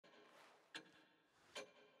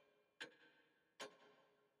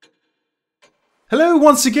Hello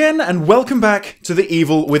once again and welcome back to The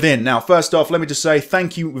Evil Within. Now first off, let me just say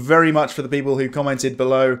thank you very much for the people who commented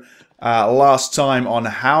below last time on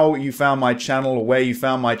how you found my channel or where you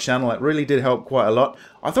found my channel. It really did help quite a lot.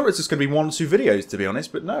 I thought it was just going to be 1 or 2 videos to be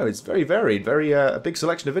honest, but no, it's very varied, a big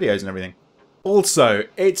selection of videos and everything. Also,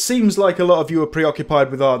 it seems like a lot of you are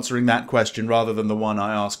preoccupied with answering that question rather than the one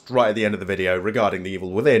I asked right at the end of the video regarding The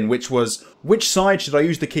Evil Within, which was, which side should I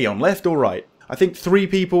use the key on, left or right? I think 3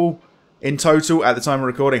 people in total, at the time of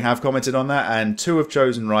recording, have commented on that, and 2 have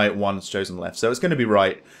chosen right, 1's chosen left, so it's going to be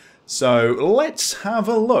right. So let's have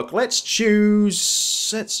a look. Let's choose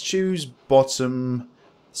bottom.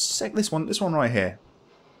 This one right here.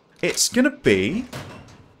 It's going to be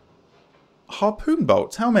harpoon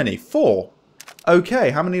bolts. How many? 4.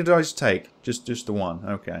 Okay. How many did I just take? Just the 1.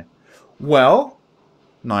 Okay. Well,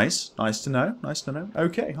 nice to know. Nice to know.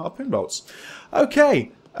 Okay, harpoon bolts.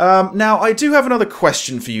 Okay. Now, I do have another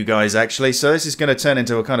question for you guys, actually, so this is going to turn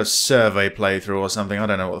into a kind of survey playthrough or something. I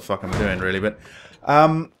don't know what the fuck I'm doing, really, but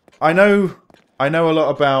I know a lot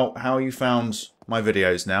about how you found my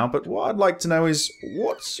videos now, but what I'd like to know is,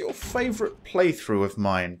 what's your favourite playthrough of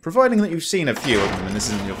mine? Providing that you've seen a few of them, and this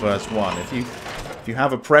isn't your first one. If you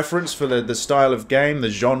have a preference for the style of game, the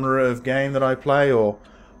genre of game that I play, or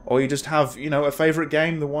you just have, you know, a favourite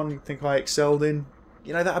game, the one you think I excelled in,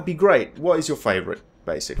 you know, that'd be great. What is your favourite?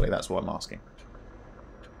 Basically, that's what I'm asking.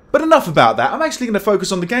 But enough about that. I'm actually going to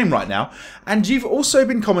focus on the game right now. And you've also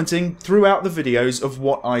been commenting throughout the videos of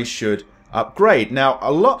what I should upgrade. Now,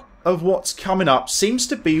 a lot of what's coming up seems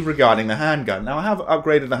to be regarding the handgun. Now, I have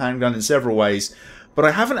upgraded the handgun in several ways, but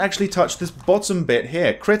I haven't actually touched this bottom bit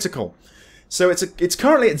here, critical. So it's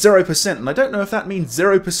currently at 0%, and I don't know if that means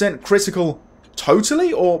 0% critical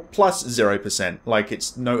totally or plus 0%, like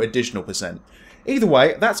it's no additional percent. Either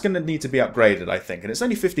way, that's going to need to be upgraded, I think. And it's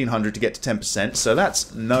only 1,500 to get to 10%, so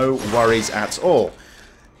that's no worries at all.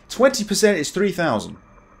 20% is 3,000.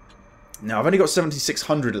 Now, I've only got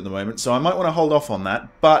 7,600 at the moment, so I might want to hold off on that.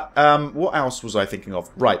 But what else was I thinking of?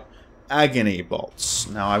 Right, agony bolts.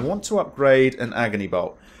 Now, I want to upgrade an agony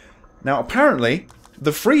bolt. Now, apparently,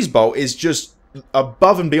 the freeze bolt is just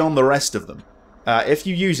above and beyond the rest of them. If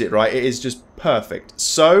you use it right, it is just perfect.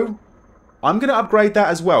 So I'm going to upgrade that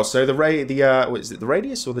as well. So what is it, the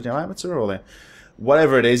radius or the diameter or the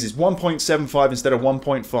whatever it is 1.75 instead of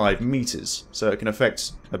 1.5 meters, so it can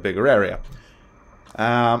affect a bigger area.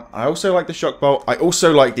 I also like the shock bolt. I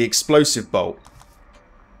also like the explosive bolt.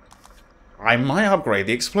 I might upgrade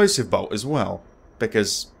the explosive bolt as well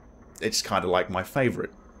because it's kind of like my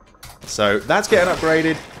favorite. So that's getting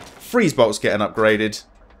upgraded. Freeze bolt's getting upgraded.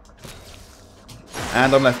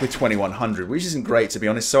 And I'm left with 2,100, which isn't great, to be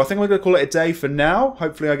honest. So I think we're going to call it a day for now.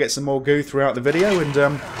 Hopefully I get some more goo throughout the video, and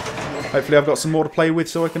hopefully I've got some more to play with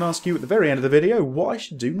so I can ask you at the very end of the video what I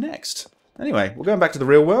should do next. Anyway, we're going back to the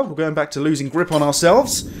real world. We're going back to losing grip on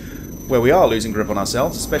ourselves. Where we are losing grip on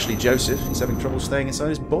ourselves, especially Joseph. He's having trouble staying inside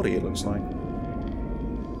his body, it looks like.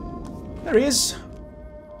 There he is.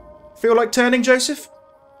 Feel like turning, Joseph?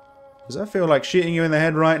 Because I feel like shooting you in the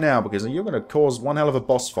head right now, because you're going to cause one hell of a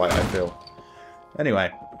boss fight, I feel.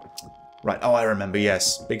 Anyway, right, oh I remember,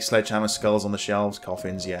 yes. Big sledgehammer skulls on the shelves,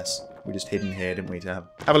 coffins, yes. We just hid in here, didn't we, to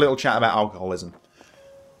have a little chat about alcoholism.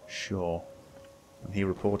 Sure. And he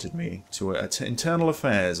reported me to internal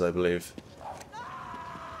affairs, I believe.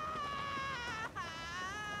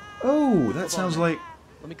 Oh, that sounds like...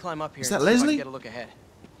 Let me climb up here. Is that Leslie? Get a look ahead.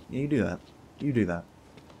 Yeah, you do that. You do that.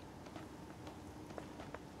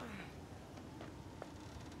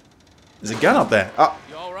 There's a gun up there. Ah.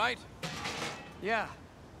 You all right? Yeah.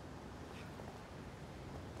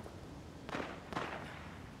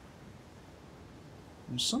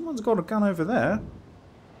 Someone's got a gun over there.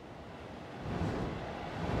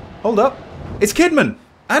 Hold up. It's Kidman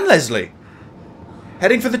and Leslie.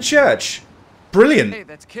 Heading for the church. Brilliant. Hey,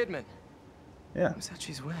 that's Kidman. Yeah. Who's that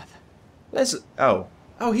she's with? Oh,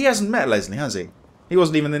 he hasn't met Leslie, has he? He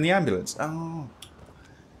wasn't even in the ambulance. Oh.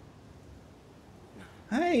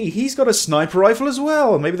 Hey, he's got a sniper rifle as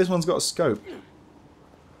well. Maybe this one's got a scope.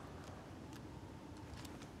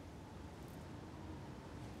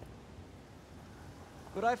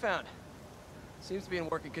 What I found. Seems to be in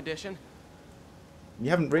working condition. You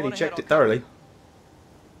haven't really checked it thoroughly.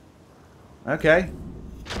 Okay.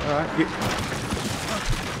 Alright.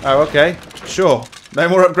 Oh, okay. Sure. No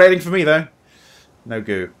more upgrading for me, though. No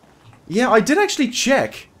goo. Yeah, I did actually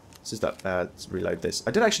check. Let's reload this.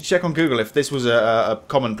 I did actually check on Google if this was a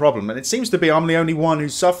common problem, and it seems to be I'm the only one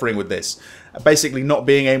who's suffering with this. Basically not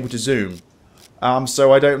being able to zoom.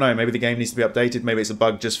 So I don't know. Maybe the game needs to be updated. Maybe it's a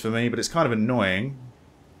bug just for me, but it's kind of annoying.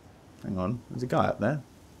 Hang on. There's a guy up there.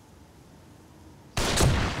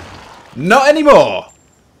 Not anymore!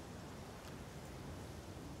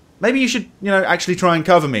 Maybe you should, you know, actually try and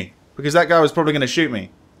cover me. Because that guy was probably going to shoot me.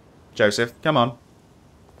 Joseph, come on.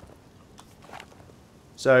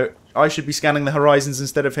 So, I should be scanning the horizons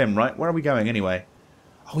instead of him, right? Where are we going anyway?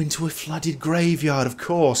 Oh, into a flooded graveyard, of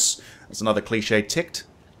course. That's another cliche ticked.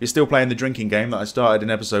 If you're still playing the drinking game that I started in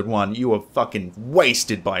episode 1, you are fucking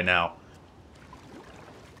wasted by now.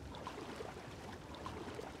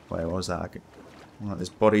 Wait, what was that? Alright, there's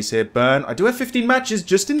bodies here. Burn. I do have 15 matches,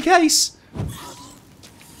 just in case.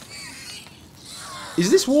 Is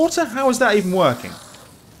this water? How is that even working?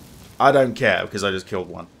 I don't care, because I just killed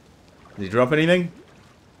one. Did he drop anything?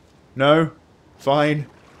 No? Fine.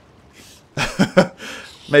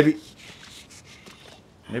 Maybe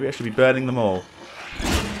I should be burning them all.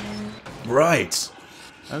 Right.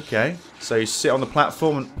 Okay. So you sit on the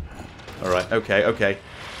platform and... Alright, okay, okay.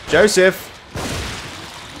 Joseph!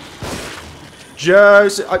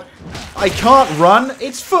 Joseph! I can't run!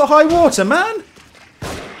 It's foot-high water, man!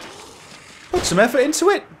 Put some effort into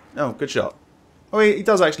it! Oh, good shot. Oh, he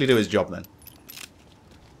does actually do his job then.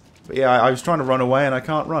 But yeah, I was trying to run away and I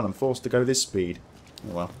can't run. I'm forced to go this speed.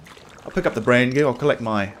 Oh well. I'll pick up the brain gear. I'll collect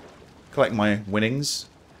my winnings.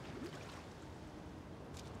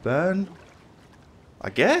 Burn. I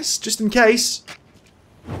guess, just in case.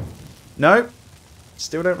 No.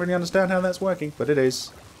 Still don't really understand how that's working, but it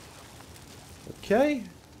is. Okay.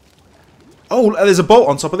 Oh, there's a bolt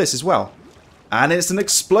on top of this as well. And it's an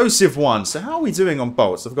explosive one. So how are we doing on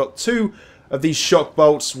bolts? I've got 2 of these shock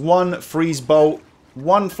bolts, 1 freeze bolt,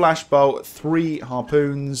 1 flash bolt, 3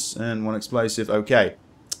 harpoons, and 1 explosive. Okay.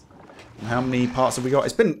 And how many parts have we got?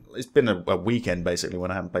 It's been a weekend basically when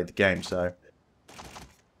I haven't played the game, so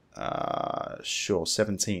sure,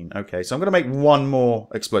 17. Okay, so I'm gonna make 1 more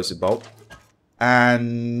explosive bolt.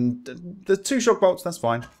 And the 2 shock bolts, that's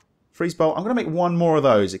fine. Freeze bolt, I'm gonna make 1 more of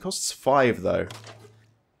those. It costs 5 though.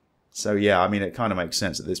 So yeah, I mean, it kind of makes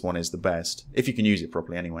sense that this one is the best. If you can use it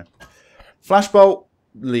properly anyway. Flash bolt,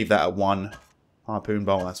 leave that at 1. Harpoon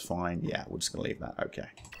bolt, that's fine. Yeah, we're just going to leave that. Okay.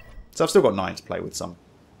 So I've still got 9 to play with some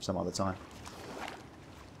other time.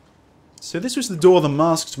 So this was the door the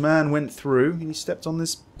masked man went through. He stepped on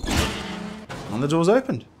this... and the door's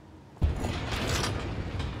opened.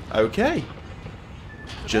 Okay.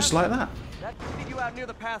 Just like that. That will lead you out near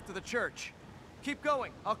the path to the church. Keep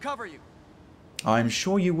going. I'll cover you. I'm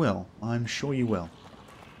sure you will. I'm sure you will.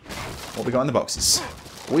 What we got in the boxes?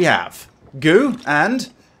 We have goo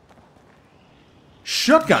and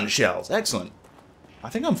shotgun shells. Excellent. I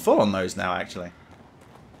think I'm full on those now, actually.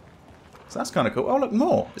 So that's kind of cool. Oh, look,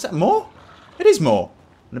 more. Is that more? It is more.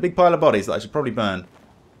 And a big pile of bodies that I should probably burn.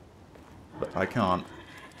 But I can't.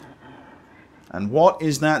 And what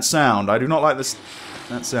is that sound? I do not like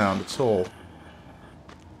that sound at all.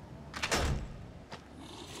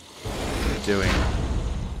 Doing.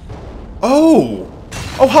 Oh!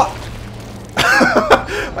 Oh, ha!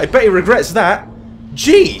 I bet he regrets that.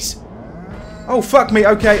 Jeez! Oh, fuck me,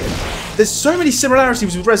 okay. There's so many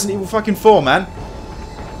similarities with Resident Evil fucking 4, man.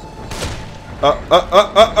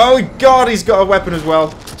 Oh, God, he's got a weapon as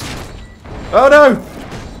well. Oh, no!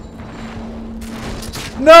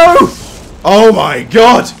 No! Oh, my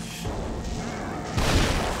God!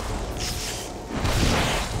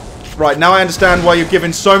 Right, now I understand why you're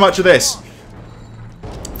giving so much of this.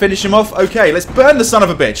 Finish him off? Okay, let's burn the son of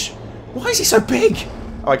a bitch. Why is he so big?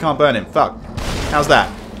 Oh, I can't burn him. Fuck. How's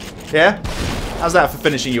that? Yeah? How's that for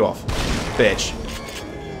finishing you off? Bitch.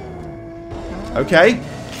 Okay.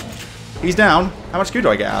 He's down. How much goo do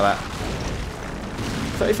I get out of that?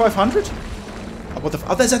 3,500? Oh, what the f...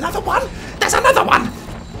 Oh, there's another one! There's another one!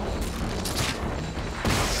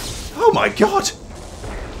 Oh my god!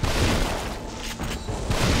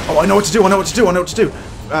 Oh, I know what to do, I know what to do, I know what to do.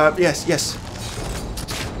 Yes, yes.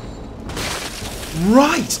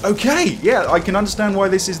 Right, okay. Yeah, I can understand why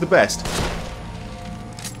this is the best.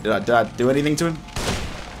 Did I do anything to him?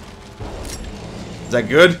 Is that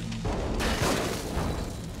good?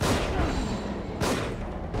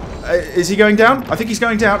 Is he going down? I think he's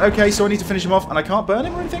going down. Okay, so I need to finish him off, and I can't burn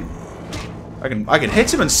him or anything? I can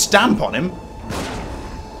hit him and stamp on him.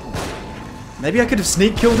 Maybe I could have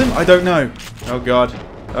sneak killed him? I don't know. Oh god.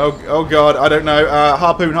 Oh god, I don't know.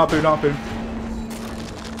 Harpoon, harpoon, harpoon.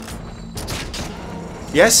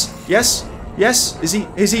 Yes, yes, yes.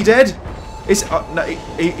 Is he dead? No,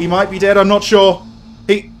 he might be dead, I'm not sure.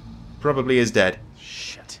 He probably is dead.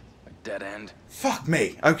 Shit. A dead end. Fuck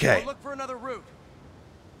me. Okay. I'll look for another route.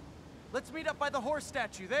 Let's meet up by the horse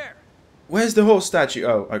statue there. Where's the horse statue?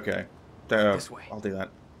 Oh, okay. This way. I'll do that.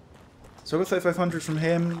 So I got 3,500 from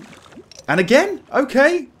him. And again?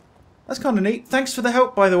 Okay. That's kind of neat. Thanks for the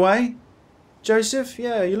help, by the way. Joseph.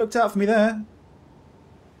 Yeah, you looked out for me there.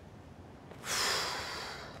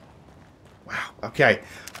 Wow. Okay.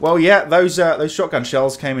 Well, yeah, those shotgun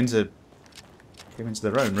shells came into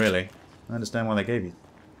their own, really. I understand why they gave you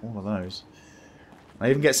all of those. I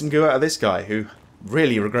even get some goo out of this guy, who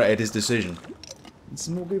really regretted his decision. And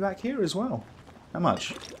some will be back here as well. How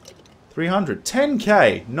much? 300.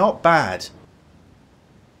 10k. Not bad.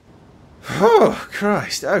 Oh,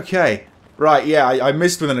 Christ. Okay. Right, yeah, I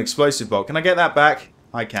missed with an explosive bolt. Can I get that back?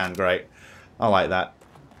 I can, great. I like that.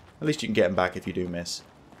 At least you can get them back if you do miss.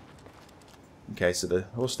 Okay, so the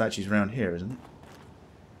horse statue's around here, isn't it?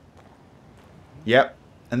 Yep.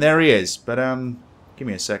 And there he is. But, give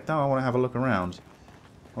me a sec, though. I want to have a look around.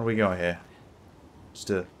 What do we got here? Just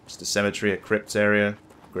a cemetery, a crypt area,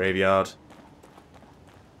 graveyard.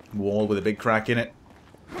 Wall with a big crack in it.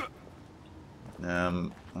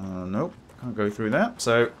 Nope. Can't go through that.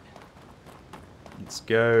 So, let's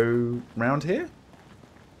go round here.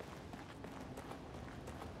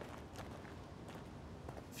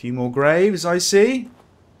 A few more graves, I see.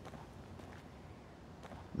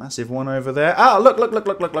 Massive one over there. Ah, look, look, look,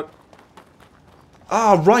 look, look, look.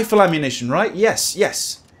 Ah, rifle ammunition, right? Yes,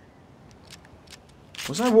 yes.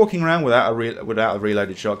 Was I walking around without a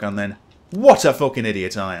reloaded shotgun then? What a fucking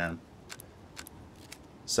idiot I am.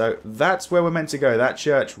 So, that's where we're meant to go. That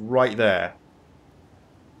church right there.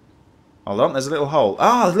 Hold on, there's a little hole.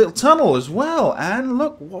 Ah, there's a little tunnel as well. And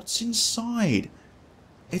look what's inside.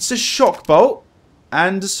 It's a shock bolt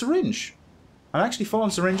and a syringe. I'm actually full on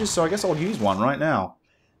syringes, so I guess I'll use one right now.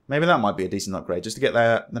 Maybe that might be a decent upgrade, just to get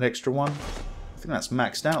that extra one. I think that's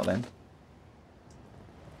maxed out then.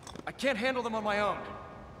 I can't handle them on my own.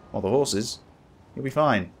 Well, the horses. You'll be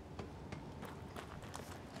fine.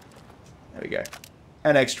 There we go.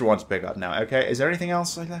 An extra one to pick up now. Okay, is there anything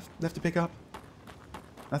else I left to pick up?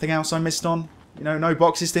 Nothing else I missed on? You know, no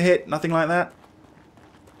boxes to hit? Nothing like that?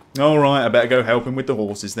 Alright, I better go help him with the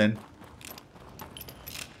horses then.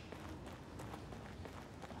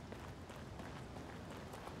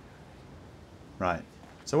 Right.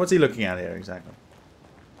 So what's he looking at here exactly?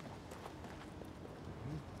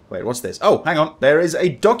 Wait, what's this? Oh, hang on. There is a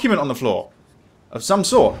document on the floor. Of some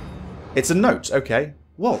sort. It's a note. Okay.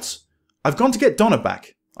 What? I've gone to get Donna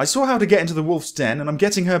back. I saw how to get into the wolf's den, and I'm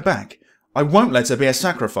getting her back. I won't let her be a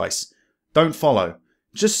sacrifice. Don't follow.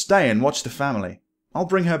 Just stay and watch the family. I'll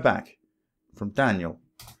bring her back. From Daniel.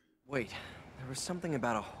 Wait, there was something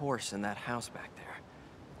about a horse in that house back there.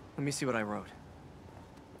 Let me see what I wrote.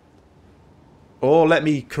 Or let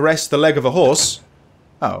me caress the leg of a horse.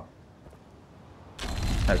 Oh.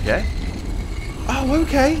 Okay. Oh,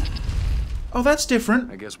 okay. Oh, that's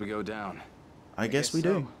different. I guess we go down. I guess we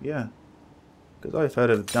do, yeah. Because I've heard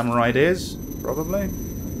of dumber ideas, probably.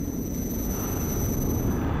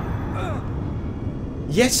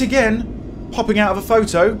 Yet again, popping out of a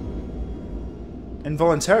photo.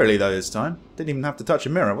 Involuntarily, though, this time. Didn't even have to touch a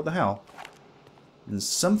mirror. What the hell? There's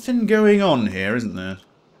something going on here, isn't there?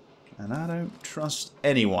 And I don't trust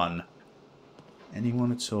anyone.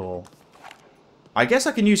 Anyone at all. I guess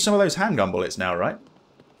I can use some of those handgun bullets now, right?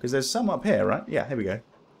 Because there's some up here, right? Yeah, here we go.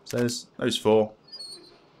 So there's those 4.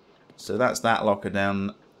 So that's that locker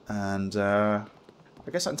down. And I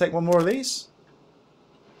guess I can take one more of these.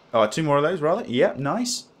 Oh, 2 more of those, rather. Yep,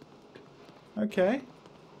 nice. Okay.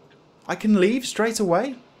 I can leave straight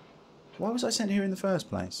away? Why was I sent here in the first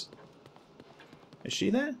place? Is she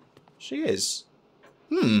there? She is.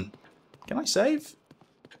 Can I save?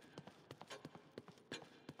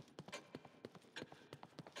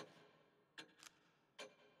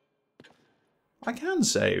 I can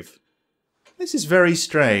save. This is very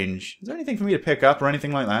strange. Is there anything for me to pick up or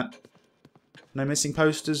anything like that? No missing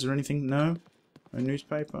posters or anything? No? No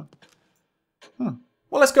newspaper? Huh.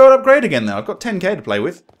 Well, let's go and upgrade again then. I've got 10k to play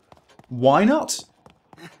with. Why not?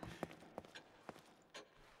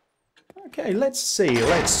 Okay, let's see.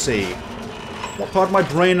 Let's see. What part of my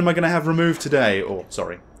brain am I going to have removed today? Oh,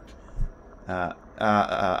 sorry.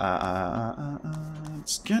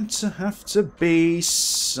 It's going to have to be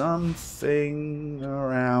something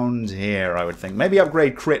around here, I would think. Maybe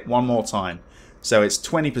upgrade crit one more time. So it's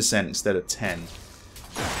 20% instead of 10.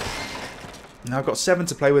 Now I've got 7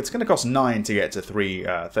 to play with. It's going to cost 9 to get to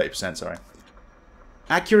 30%, sorry.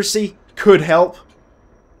 Accuracy could help.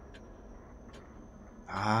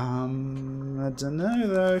 I don't know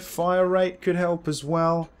though. Fire rate could help as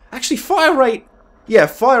well. Actually, fire rate... Yeah,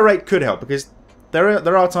 fire rate could help because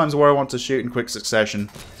there are times where I want to shoot in quick succession.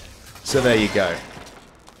 So there you go.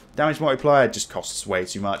 Damage multiplier just costs way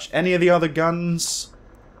too much. Any of the other guns?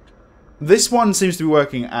 This one seems to be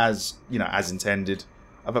working as, you know, as intended.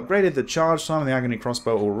 I've upgraded the charge time of the Agony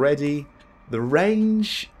crossbow already. The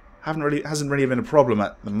range hasn't really been a problem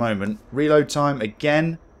at the moment. Reload time,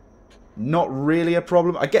 again, not really a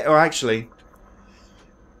problem. I guess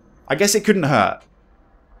it couldn't hurt.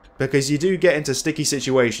 Because you do get into sticky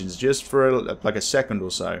situations just for like a second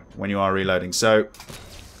or so when you are reloading. So,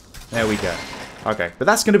 there we go. Okay, but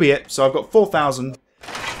that's going to be it. So I've got 4,000.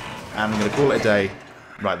 And I'm going to call it a day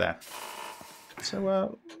right there.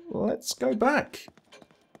 So, let's go back.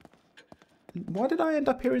 Why did I end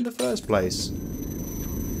up here in the first place?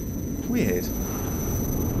 Weird.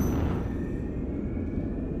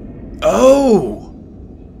 Oh!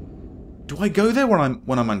 Do I go there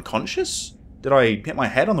when I'm unconscious? Did I hit my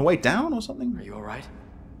head on the way down or something? Are you alright?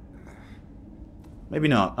 Maybe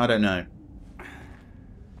not. I don't know.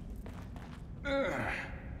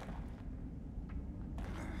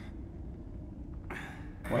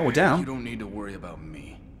 Well, we're down. You don't need to worry about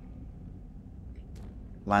me.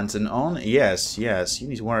 Lantern on? Yes, yes. You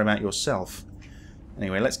need to worry about yourself.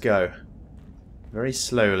 Anyway, let's go. Very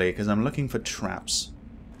slowly, because I'm looking for traps.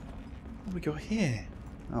 What have we got here?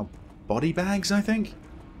 Oh, body bags, I think?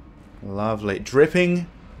 Lovely. Dripping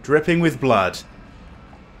with blood.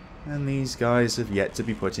 And these guys have yet to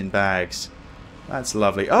be put in bags. That's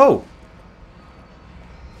lovely. Oh!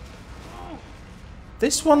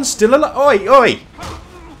 This one's still alive. Oi, oi!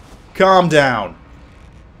 Calm down.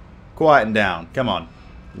 Quieten down. Come on.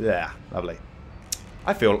 Yeah, lovely.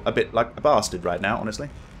 I feel a bit like a bastard right now, honestly.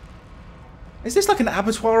 Is this like an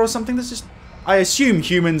abattoir or something? That's just... I assume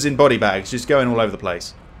humans in body bags just going all over the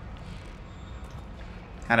place.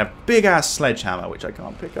 And a big-ass sledgehammer, which I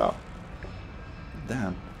can't pick up.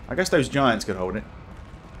 Damn. I guess those giants could hold it.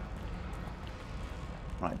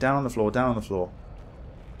 Right, down on the floor, down on the floor.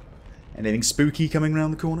 Anything spooky coming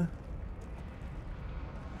round the corner?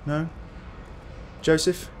 No?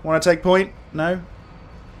 Joseph, want to take point? No?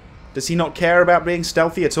 Does he not care about being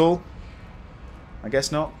stealthy at all? I guess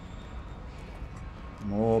not.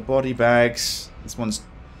 More body bags. This one's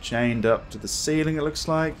chained up to the ceiling, it looks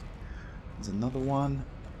like. There's another one.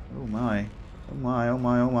 Oh my. Oh my, oh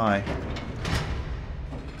my, oh my.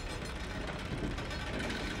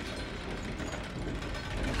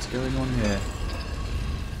 What's going on here?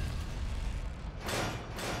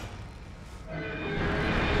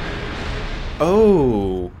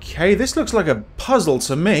 Okay, this looks like a puzzle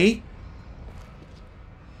to me.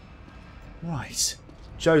 Right.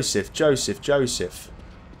 Joseph, Joseph, Joseph.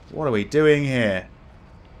 What are we doing here?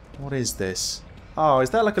 What is this? Oh,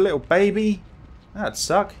 is that like a little baby? That'd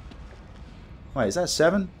suck. Wait, is that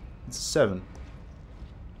 7? It's a 7.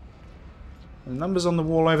 The numbers on the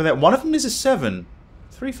wall over there. One of them is a 7.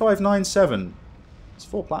 3597. It's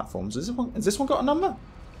 4 platforms. Has this one got a number?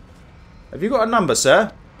 Have you got a number,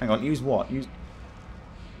 sir? Hang on, use what?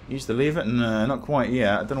 Use the lever? No, not quite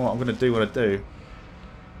yet. I don't know what I'm going to do when I do.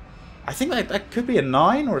 I think that could be a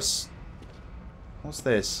 9 or a... What's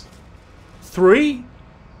this? 3?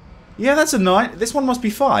 Yeah, that's a 9. This one must be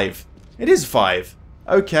 5. It is 5.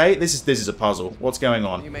 Okay, this is a puzzle. What's going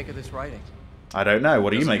on? What do you make of this writing? I don't know. What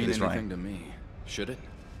do you make of this Doesn't writing? mean anything to me. Should it?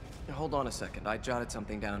 Hold on a second. I jotted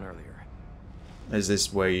something down earlier. Is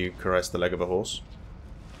this where you caress the leg of a horse?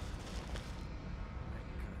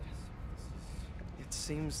 It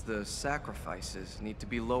seems the sacrifices need to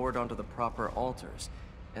be lowered onto the proper altars,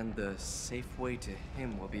 and the safe way to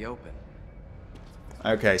him will be open.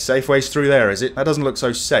 Okay, safe ways through there, is it? That doesn't look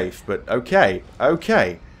so safe, but okay.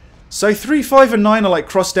 Okay. So 3, 5, and 9 are like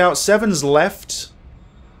crossed out. 7's left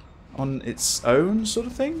on its own sort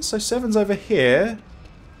of thing. So 7's over here.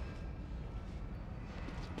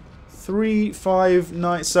 3, 5,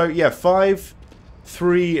 9. So yeah, 5,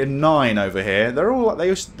 3, and 9 over here. They're all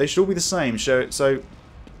they should all be the same. So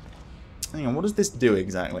hang on, what does this do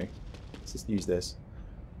exactly? Let's just use this.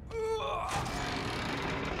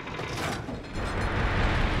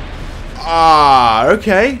 Ah,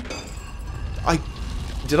 okay.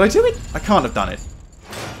 Did I do it? I can't have done it.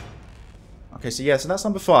 Okay, so yeah, so that's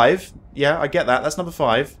number 5. Yeah, I get that. That's number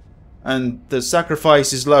 5. And the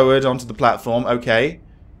sacrifice is lowered onto the platform. Okay.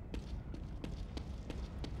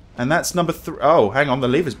 And that's number 3. Oh, hang on. The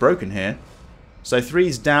lever's broken here. So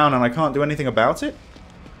 3's down and I can't do anything about it?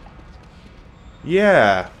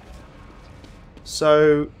 Yeah.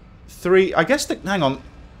 So 3... I guess the... Hang on.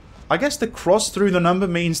 I guess the cross through the number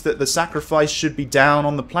means that the sacrifice should be down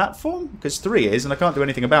on the platform? Because 3 is, and I can't do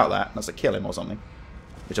anything about that. That's a kill him or something.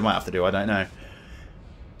 Which I might have to do, I don't know.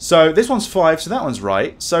 So this one's 5, so that one's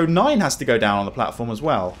right. So 9 has to go down on the platform as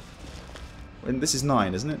well. And this is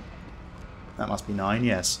 9, isn't it? That must be 9,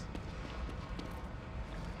 yes.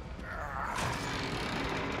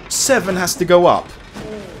 7 has to go up.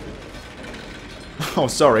 Oh,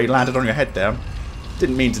 sorry, landed on your head there.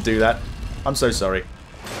 Didn't mean to do that. I'm so sorry.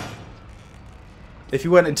 If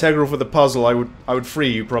you weren't integral for the puzzle, I would free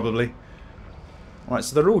you, probably. Alright,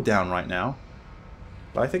 so they're all down right now.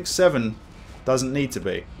 But I think 7 doesn't need to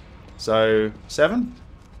be. So, 7?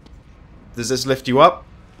 Does this lift you up?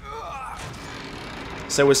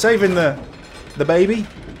 So we're saving the baby?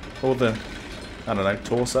 Or the, I don't know,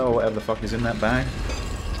 torso or whatever the fuck is in that bag.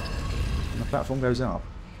 And the platform goes up.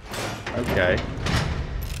 Okay.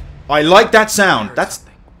 I like that sound.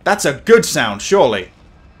 That's a good sound, surely.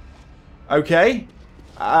 Okay.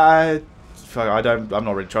 I'm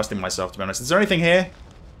not really trusting myself, to be honest. Is there anything here?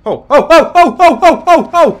 Oh, oh, oh, oh, oh, oh, oh,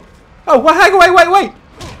 oh! Oh, wait.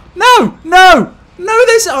 No, no! No,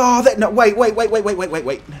 there's... Oh, no, wait.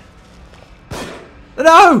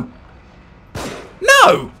 No!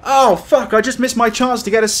 No! Oh, fuck, I just missed my chance to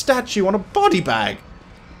get a statue on a body bag.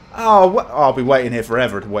 Oh, I'll be waiting here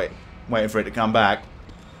forever to waiting for it to come back.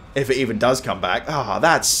 If it even does come back. Oh,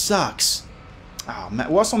 that sucks. Oh,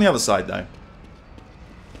 man. What's on the other side, though?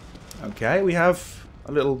 Okay, we have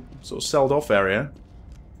a little sort of selled off area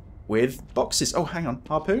with boxes. Oh, hang on.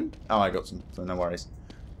 Harpoon? Oh, I got some, so no worries.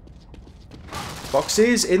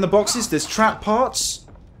 Boxes. In the boxes, there's trap parts.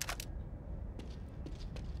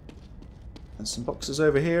 And some boxes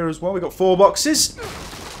over here as well. We got 4 boxes.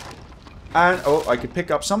 And, oh, I could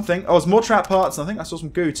pick up something. Oh, there's more trap parts. I think I saw some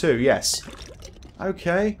goo too, yes.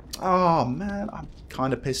 Okay. Oh, man. I'm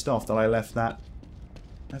kind of pissed off that I left that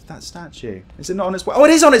statue. Is it not on its way? Oh,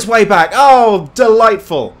 it is on its way back. Oh,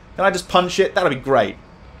 delightful. Can I just punch it? That'll be great.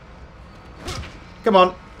 Come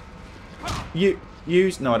on.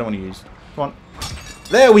 Use. No, I don't want to use. Come on.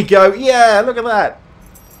 There we go. Yeah, look at that.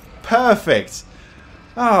 Perfect.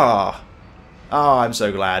 Ah. Oh, I'm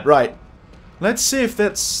so glad. Right. Let's see if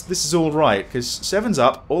this is all right, because 7's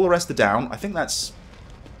up, all the rest are down. I think that's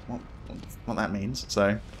what that means.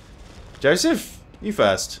 So, Joseph, you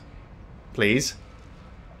first, please.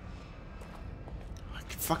 I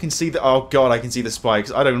can fucking see the... Oh god, I can see the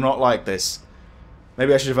spikes. I do not like this.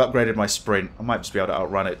 Maybe I should have upgraded my sprint. I might just be able to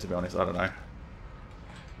outrun it, to be honest. I don't know.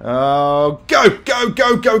 Oh, go! Go!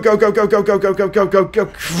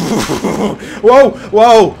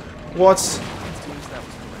 Whoa! What's...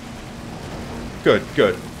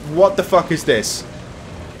 Good. What the fuck is this?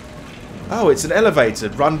 Oh, it's an elevator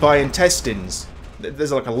run by intestines.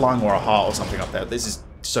 There's like a lung or a heart or something up there. This is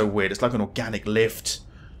so weird. It's like an organic lift.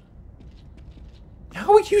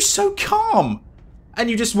 How are you so calm? And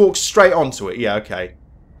you just walk straight onto it. Yeah, okay.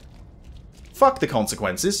 Fuck the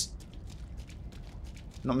consequences.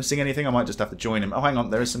 Not missing anything. I might just have to join him. Oh, hang on.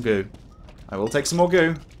 There is some goo. I will take some more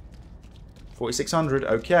goo. 4,600.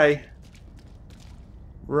 Okay.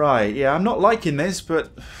 Right, yeah, I'm not liking this,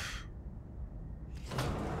 but...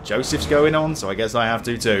 Joseph's going on, so I guess I have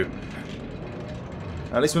to too.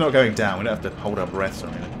 At least we're not going down. We don't have to hold our breaths or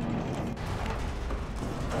anything.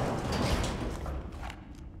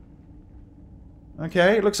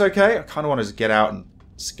 Okay, it looks okay. I kind of want to get out and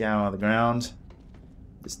scour the ground.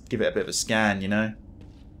 Just give it a bit of a scan, you know.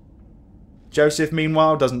 Joseph,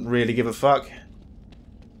 meanwhile, doesn't really give a fuck.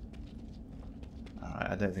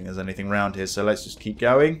 I don't think there's anything around here, so let's just keep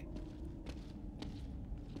going.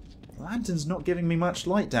 The lantern's not giving me much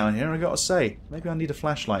light down here, I gotta say. Maybe I need a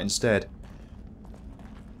flashlight instead.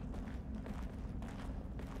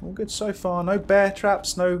 All good so far. No bear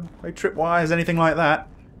traps, no tripwires, anything like that.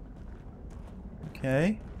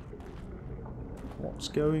 Okay. What's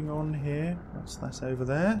going on here? What's that over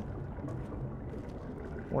there?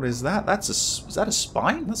 What is that? Is that a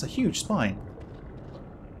spine? That's a huge spine.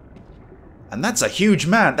 And that's a huge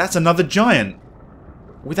man. That's another giant.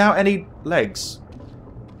 Without any legs.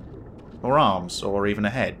 Or arms. Or even a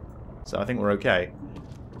head. So I think we're okay.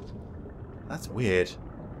 That's weird.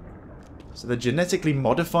 So they're genetically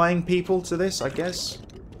modifying people to this, I guess?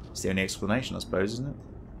 It's the only explanation, I suppose, isn't it?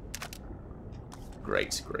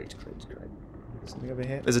 Great. Something over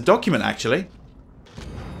here. There's a document, actually.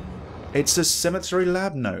 It's a cemetery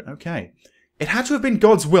lab note. Okay. It had to have been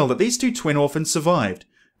God's will that these 2 twin orphans survived.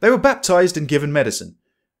 They were baptized and given medicine.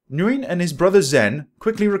 Neun and his brother Zehn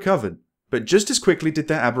quickly recovered, but just as quickly did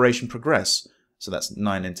their aberration progress. So that's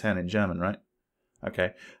 9 and 10 in German, right?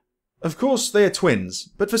 Okay. Of course, they are twins,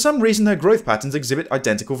 but for some reason their growth patterns exhibit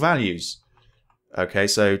identical values. Okay,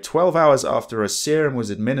 so 12 hours after a serum was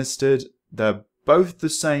administered, they're both the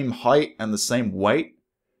same height and the same weight.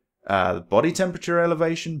 Body temperature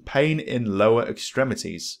elevation, pain in lower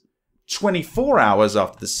extremities. 24 hours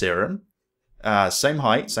after the serum... same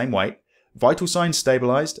height, same weight, vital signs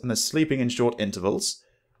stabilized, and they're sleeping in short intervals.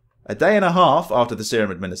 A day and a half after the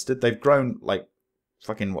serum administered, they've grown, like,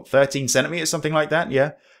 fucking, what, 13 centimeters, something like that,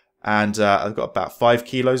 yeah? And I've got about 5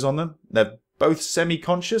 kilos on them. They're both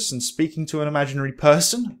semi-conscious and speaking to an imaginary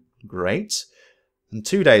person. Great. And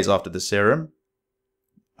 2 days after the serum.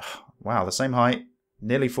 Wow, the same height.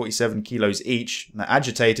 Nearly 47 kilos each. And they're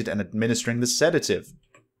agitated and administering the sedative.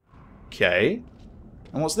 Okay.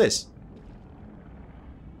 And what's this?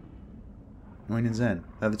 Neun and Zehn.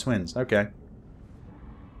 They're the twins. Okay.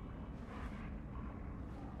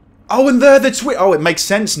 Oh, and they're the twins. Oh, it makes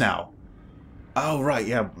sense now. Oh, right.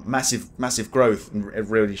 Yeah. Massive growth in a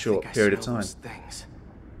really short period of time. Those things.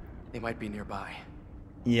 They might be nearby.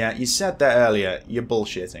 Yeah, you said that earlier. You're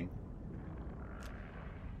bullshitting.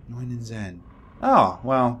 Neun and Zehn. Oh,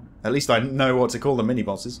 well, at least I know what to call the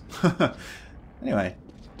mini-bosses. Anyway.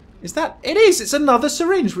 Is that... It is! It's another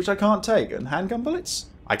syringe, which I can't take. And handgun bullets?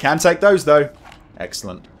 I can take those, though.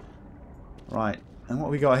 Excellent. Right. And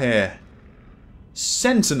what we got here?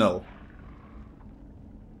 Sentinel.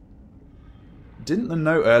 Didn't the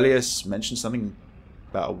note earlier mention something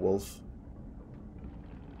about a wolf?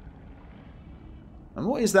 And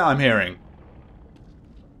what is that I'm hearing?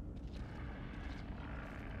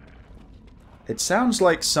 It sounds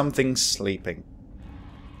like something sleeping.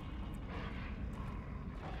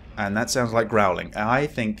 And that sounds like growling. I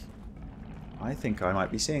think I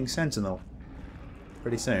might be seeing Sentinel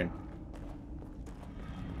pretty soon.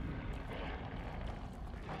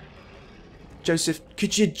 Joseph,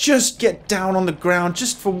 could you just get down on the ground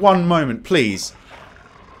just for one moment, please?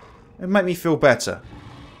 It'd make me feel better.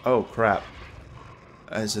 Oh, crap.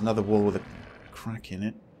 There's another wall with a crack in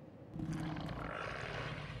it.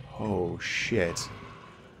 Oh, shit.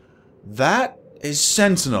 That is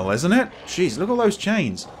Sentinel, isn't it? Jeez, look at all those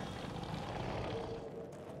chains.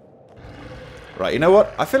 Right, you know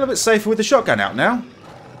what? I feel a bit safer with the shotgun out now.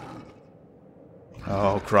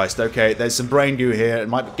 Oh, Christ. Okay, there's some brain goo here. It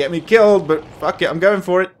might get me killed, but fuck it. I'm going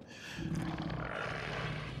for it.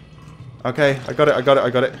 Okay, I got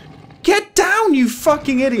it. Get down, you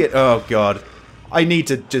fucking idiot! Oh, God. I need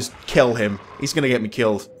to just kill him. He's gonna get me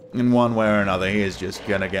killed. In one way or another, he is just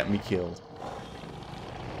gonna get me killed.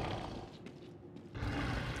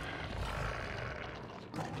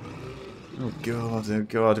 Oh, God. Oh,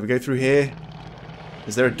 God. Do we go through here?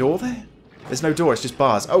 Is there a door there? There's no door. It's just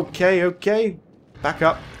bars. Okay. Back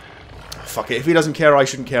up. Fuck it. If he doesn't care, I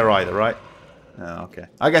shouldn't care either, right? Oh, okay.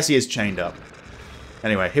 I guess he is chained up.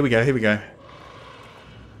 Anyway, here we go.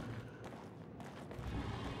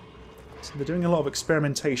 So they're doing a lot of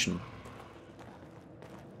experimentation.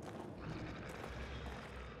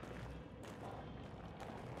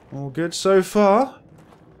 All good so far.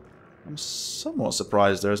 I'm somewhat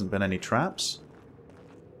surprised there hasn't been any traps.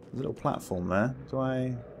 There's a little platform there.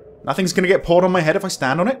 Nothing's going to get poured on my head if I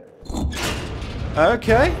stand on it?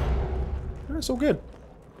 Okay. That's all good.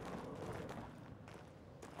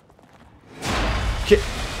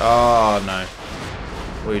 Oh, no.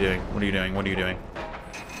 What are you doing?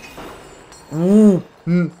 Ooh.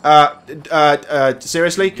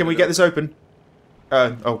 Seriously? Can we get this open?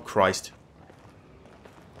 Oh, Christ.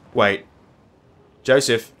 Wait.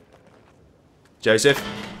 Joseph.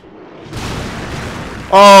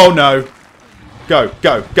 Oh, no. Go.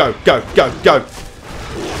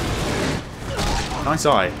 Nice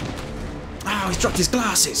eye. Oh, he's dropped his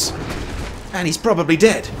glasses. And he's probably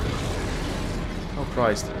dead. Oh,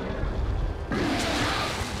 Christ.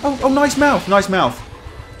 Oh, nice mouth.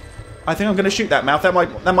 I think I'm going to shoot that mouth. That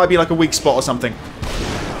might be like a weak spot or something.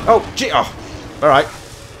 Oh, gee. Oh, alright.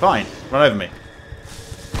 Fine. Run over me.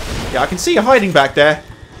 Yeah, I can see you hiding back there.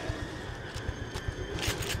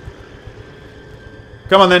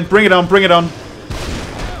 Come on then. Bring it on.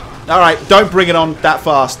 Alright, don't bring it on that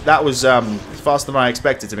fast. That was faster than I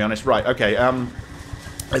expected, to be honest. Right, okay.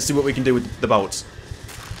 Let's see what we can do with the bolts.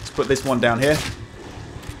 Let's put this one down here.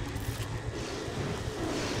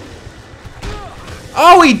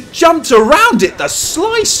 Oh, he jumped around it, the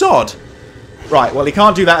sly sod! Right, well, he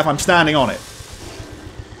can't do that if I'm standing on it.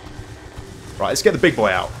 Right, let's get the big boy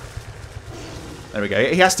out. There we go.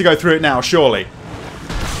 He has to go through it now, surely.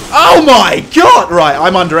 Oh my god! Right,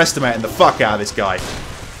 I'm underestimating the fuck out of this guy.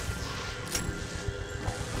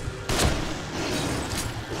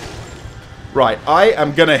 Right, I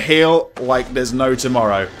am gonna heal like there's no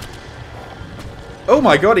tomorrow. Oh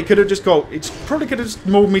my god, he could have just got... He probably could have just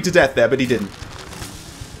mauled me to death there, but he didn't.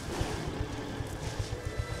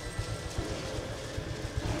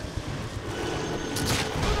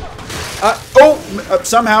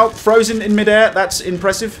 Somehow frozen in midair. That's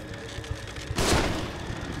impressive.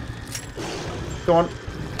 Go on.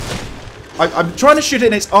 I'm trying to shoot it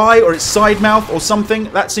in its eye or its side mouth or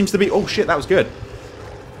something. That seems to be... Oh, shit, that was good.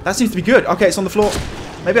 That seems to be good. Okay, it's on the floor.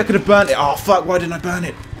 Maybe I could have burnt it. Oh, fuck, why didn't I burn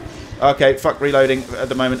it? Okay, fuck, reloading at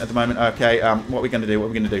the moment. Okay, what are we going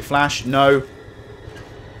to do? Flash? No.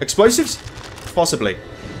 Explosives? Possibly.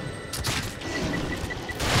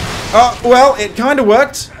 Oh, well, it kind of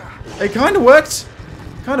worked. It kind of worked.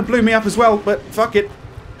 Kind of blew me up as well, but fuck it.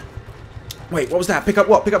 Wait, what was that? Pick up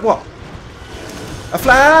what? Pick up what? A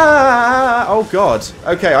fly! Oh god.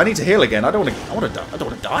 Okay, I need to heal again. I don't want to. I don't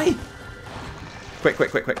want to die. Quick,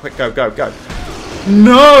 quick, quick, quick, quick! Go, go, go!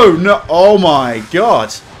 No, no! Oh my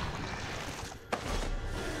god!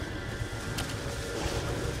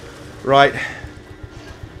 Right.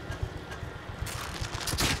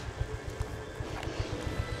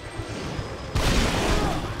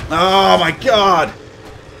 Oh my god!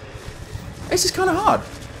 This is kind of hard.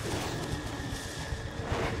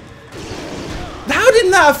 How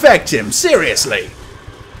didn't that affect him? Seriously?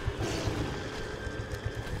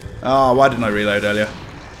 Oh, why didn't I reload earlier?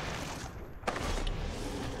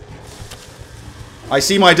 I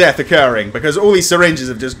see my death occurring because all these syringes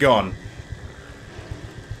have just gone.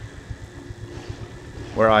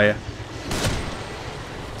 Where are you?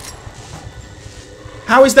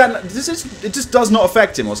 How is that? It just does not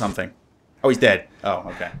affect him or something. Oh, he's dead. Oh,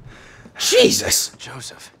 okay. Jesus!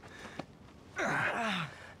 Joseph.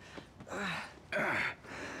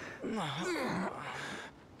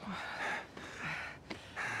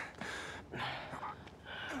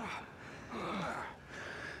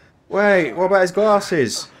 Wait, what about his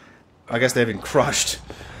glasses? I guess they've been crushed.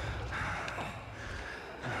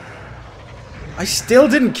 I still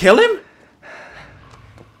didn't kill him?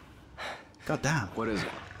 God damn. What is it?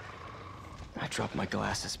 I dropped my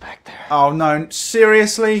glasses back there. Oh no,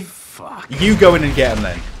 seriously? Fuck. You go in and get him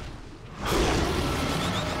then.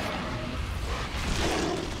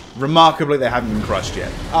 Remarkably, they haven't been crushed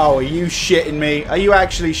yet. Oh, are you shitting me? Are you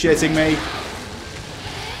actually shitting me?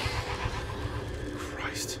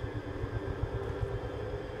 Christ.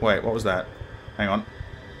 Wait, what was that? Hang on.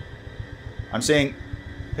 I'm seeing...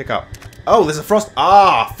 Pick up. Oh, there's a frost...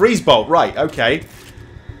 Ah, freeze bolt. Right, okay.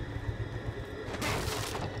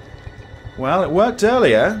 Well, it worked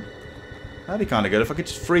earlier. That'd be kind of good. If I could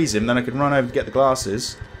just freeze him, then I could run over to get the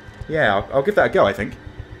glasses. Yeah, I'll give that a go, I think.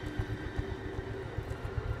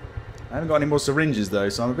 I haven't got any more syringes, though,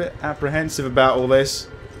 so I'm a bit apprehensive about all this.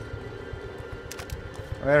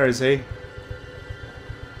 Where is he?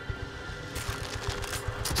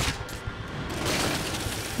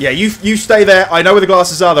 Yeah, you stay there. I know where the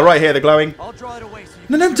glasses are. They're right here. They're glowing. I'll draw it away so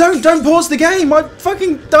you No, don't pause the game. I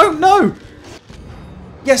fucking don't know.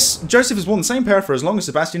 Yes, Joseph has worn the same pair for as long as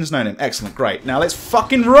Sebastian has known him. Excellent, great. Now let's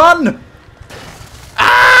fucking run!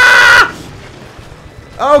 Ah!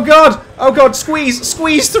 Oh god, squeeze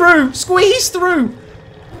through! Squeeze through!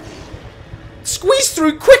 Squeeze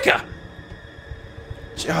through quicker!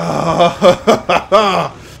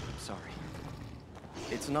 I'm sorry.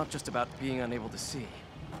 It's not just about being unable to see.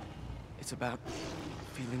 It's about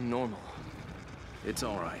feeling normal. It's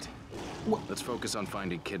alright. Let's focus on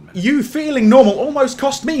finding Kidman. You feeling normal almost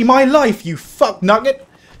cost me my life, you fuck nugget!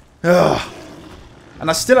 Ugh. And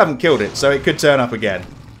I still haven't killed it, so it could turn up again.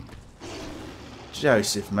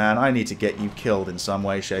 Joseph, man, I need to get you killed in some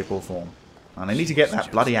way, shape, or form. And I need to get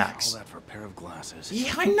that bloody axe. All that for a pair of glasses.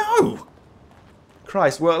 Yeah, I know!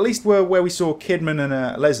 Christ, well, at least we're where we saw Kidman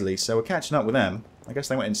and Leslie, so we're catching up with them. I guess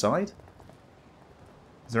they went inside?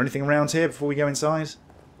 Is there anything around here before we go inside?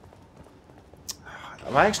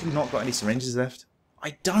 Have I actually not got any syringes left?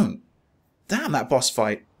 I don't. Damn, that boss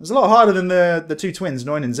fight. It was a lot harder than the two twins,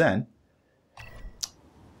 Neun and Zehn.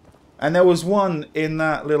 And there was one in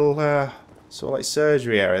that little, sort of like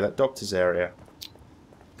surgery area, that doctor's area.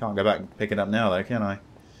 Can't go back and pick it up now, though, can I?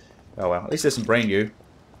 Oh well, at least there's some brain goo.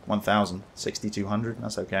 1,000. 6,200,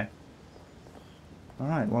 that's okay.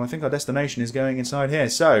 Alright, well I think our destination is going inside here.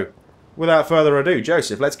 So, without further ado,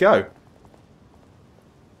 Joseph, let's go.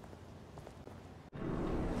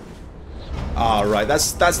 Alright,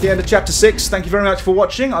 that's the end of Chapter 6. Thank you very much for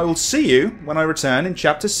watching. I will see you when I return in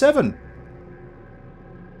Chapter 7.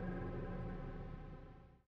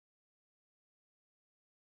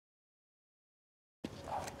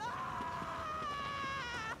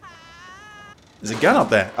 There's a gun up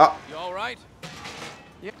there. Oh. You all right?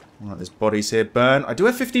 Yeah. Alright, there's bodies here. Burn. I do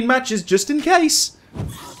have 15 matches just in case.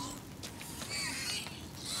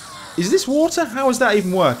 Is this water? How is that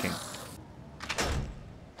even working?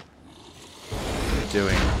 What are you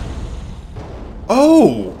doing?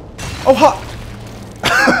 Oh! Oh, ha!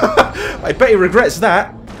 I bet he regrets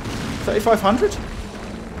that. 3,500?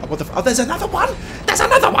 Oh, what the f- oh, there's another one! There's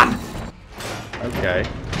another one! Okay.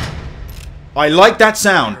 I like that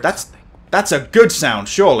sound. That's a good sound,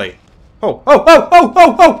 surely. Oh, oh, oh, oh,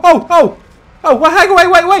 oh, oh, oh, oh! Oh, well, hang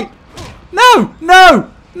on, wait! No, no!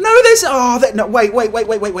 No, there's... Oh, no, wait.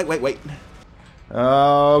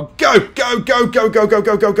 Oh, go!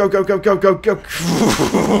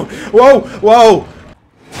 Whoa!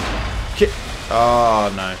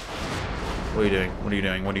 Oh, no. What are you doing? What are you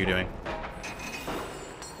doing? What are you doing?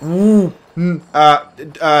 Ooh.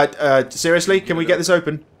 Seriously? Can we get this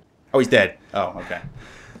open? Oh, he's dead. Oh, okay.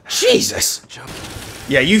 Jesus!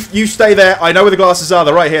 Yeah, you stay there. I know where the glasses are.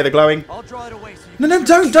 They're right here. They're glowing. I'll draw it away so you No,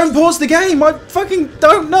 don't pause the game. I fucking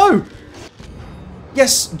don't know.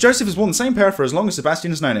 Yes, Joseph has worn the same pair for as long as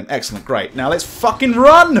Sebastian has known him. Excellent, great. Now let's fucking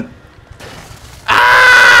run!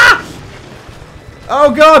 Ah!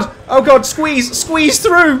 Oh god, squeeze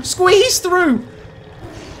through, squeeze through!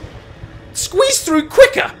 Squeeze through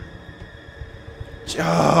quicker!